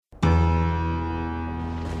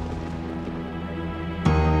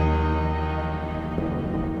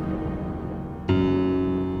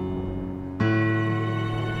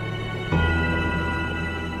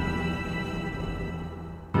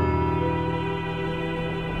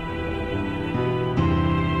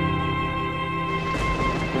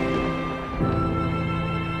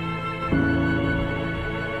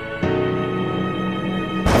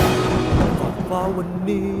วัน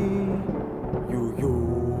นี้อยู่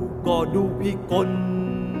ๆก็ดูพิกล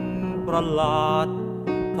ประหลาด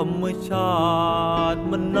ธรรมชาติ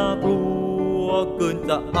มันน่ากลัวเกิน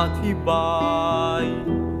จะอธิบาย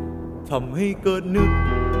ทำให้เกิดนึก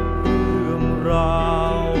เรื่องรา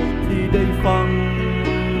วที่ได้ฟัง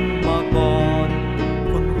มาก่อน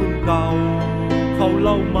คนรุ่นเก่าเขาเ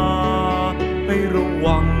ล่ามาให้ระ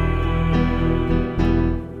วัง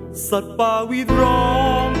สัตว์ป่าวีดร้อ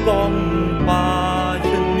งก้องป่า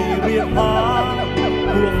ชะนีเรียกหา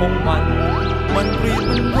ตัวของมันกรีด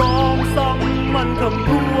มันร้องซ้ำมันคำ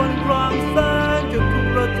รวนกลางแสงจนทุก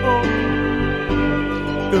ระทม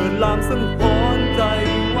เกิดลางสังหรณ์ใจ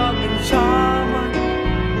ว่าเป็นช้ามัน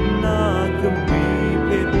น่าจะมีเพ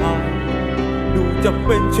ศภัยดูจะเ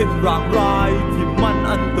ป็นเช่นร่างรายที่มัน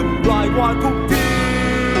อันตรายกว่าทุกที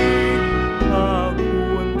ถ้าค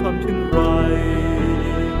วรทำเช่นไร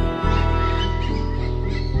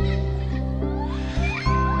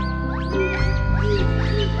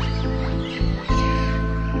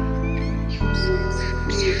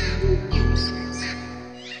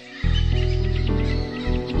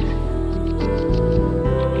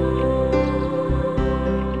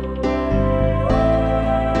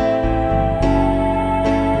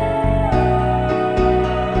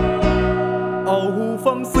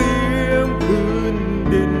ฟังเสียงพื้น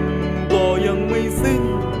ดินก็ยังไม่สิ้น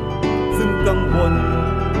ซึ่งกังวล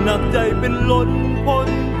หนักใจเป็นล้นพ้น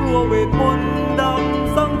กลัวเวทมนต์ด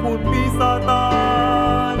ำสังพูดปีศา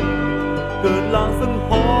จเกิดลางสังห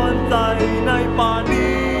รณ์ใจในป่า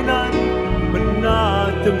นี้นั้นมันน่า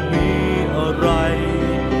จะมีอะไร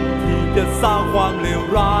ที่จะสร้างความเลว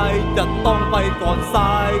ร้ายจะต้องไปก่อนส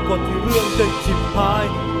ายก่อนที่เรื่องจะฉิบหาย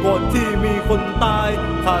ก่อนที่มีคนตาย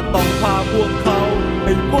ข้าต้องพาพวกเขาใ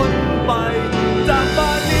ห้พ้นไปจากป่า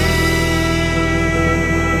นี้